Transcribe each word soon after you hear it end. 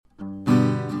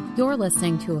You're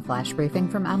listening to a flash briefing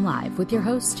from MLive with your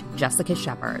host, Jessica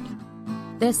Shepard.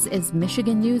 This is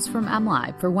Michigan News from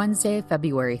MLive for Wednesday,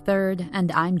 February 3rd,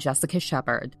 and I'm Jessica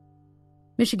Shepard.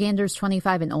 Michiganders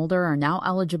 25 and older are now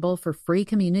eligible for free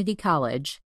community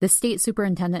college. The state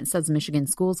superintendent says Michigan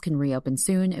schools can reopen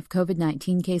soon if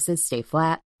COVID-19 cases stay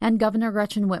flat, and Governor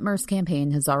Gretchen Whitmer's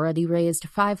campaign has already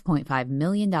raised $5.5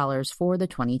 million for the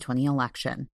 2020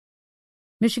 election.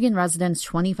 Michigan residents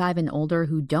 25 and older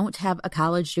who don't have a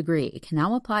college degree can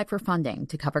now apply for funding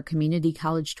to cover community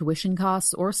college tuition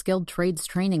costs or skilled trades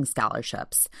training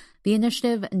scholarships. The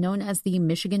initiative, known as the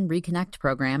Michigan Reconnect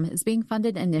program, is being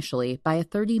funded initially by a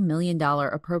 $30 million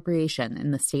appropriation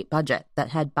in the state budget that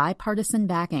had bipartisan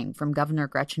backing from Governor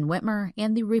Gretchen Whitmer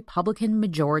and the Republican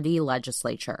majority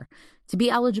legislature. To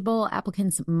be eligible,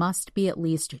 applicants must be at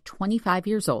least 25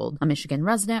 years old, a Michigan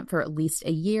resident for at least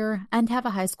a year, and have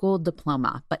a high school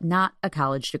diploma, but not a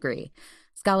college degree.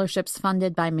 Scholarships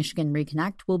funded by Michigan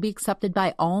Reconnect will be accepted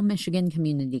by all Michigan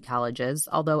community colleges,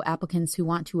 although applicants who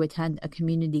want to attend a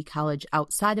community college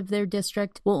outside of their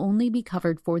district will only be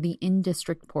covered for the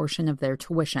in-district portion of their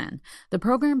tuition. The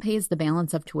program pays the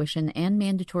balance of tuition and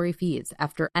mandatory fees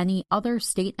after any other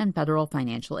state and federal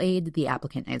financial aid the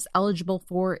applicant is eligible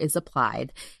for is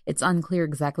applied. It's unclear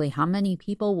exactly how many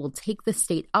people will take the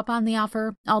state up on the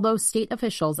offer, although state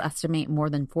officials estimate more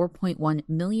than 4.1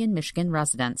 million Michigan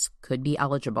residents could be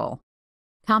eligible.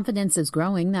 Confidence is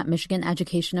growing that Michigan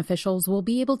education officials will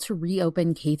be able to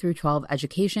reopen K-12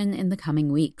 education in the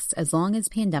coming weeks, as long as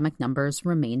pandemic numbers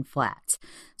remain flat.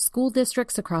 School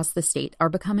districts across the state are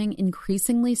becoming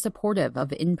increasingly supportive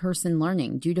of in-person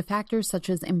learning due to factors such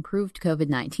as improved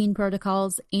COVID-19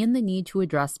 protocols and the need to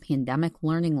address pandemic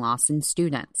learning loss in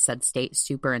students, said State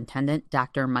Superintendent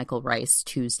Dr. Michael Rice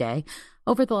Tuesday.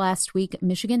 Over the last week,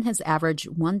 Michigan has averaged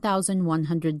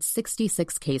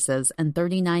 1,166 cases and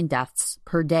 39 deaths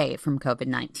per day from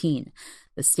COVID-19.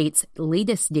 The state's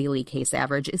latest daily case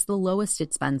average is the lowest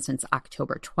it's been since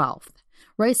October 12th.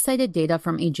 Rice cited data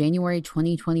from a January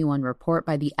 2021 report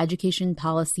by the Education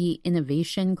Policy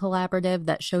Innovation Collaborative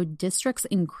that showed districts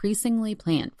increasingly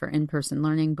planned for in-person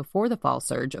learning before the fall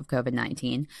surge of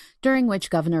COVID-19, during which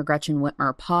Governor Gretchen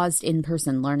Whitmer paused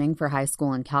in-person learning for high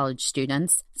school and college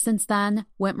students. Since then,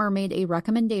 Whitmer made a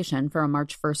recommendation for a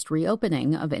March 1st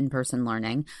reopening of in-person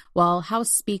learning, while House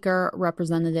Speaker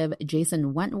Representative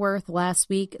Jason Wentworth last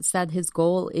week said his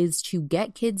goal is to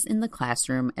get kids in the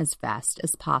classroom as fast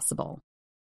as possible.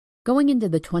 Going into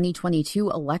the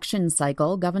 2022 election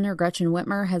cycle, Governor Gretchen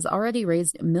Whitmer has already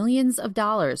raised millions of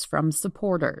dollars from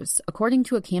supporters. According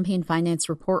to a campaign finance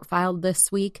report filed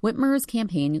this week, Whitmer's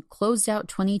campaign closed out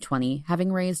 2020,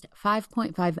 having raised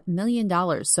 $5.5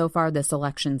 million so far this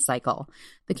election cycle.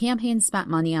 The campaign spent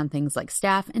money on things like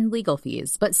staff and legal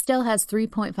fees, but still has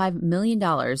 $3.5 million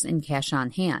in cash on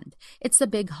hand. It's a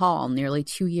big haul nearly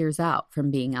 2 years out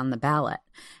from being on the ballot.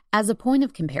 As a point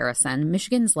of comparison,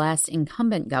 Michigan's last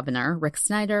incumbent governor, Rick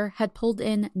Snyder, had pulled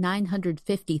in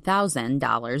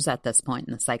 $950,000 at this point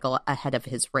in the cycle ahead of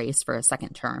his race for a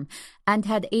second term, and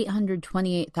had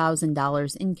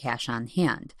 $828,000 in cash on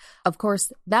hand. Of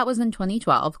course, that was in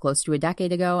 2012, close to a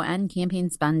decade ago, and campaign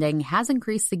spending has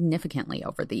increased significantly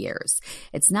over the years.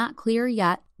 It's not clear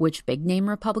yet which big-name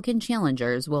Republican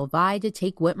challengers will vie to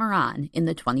take Whitmer on in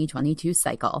the 2022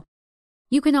 cycle.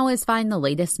 You can always find the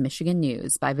latest Michigan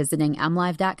news by visiting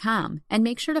mlive.com, and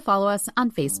make sure to follow us on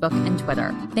Facebook and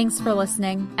Twitter. Thanks for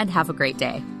listening, and have a great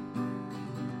day.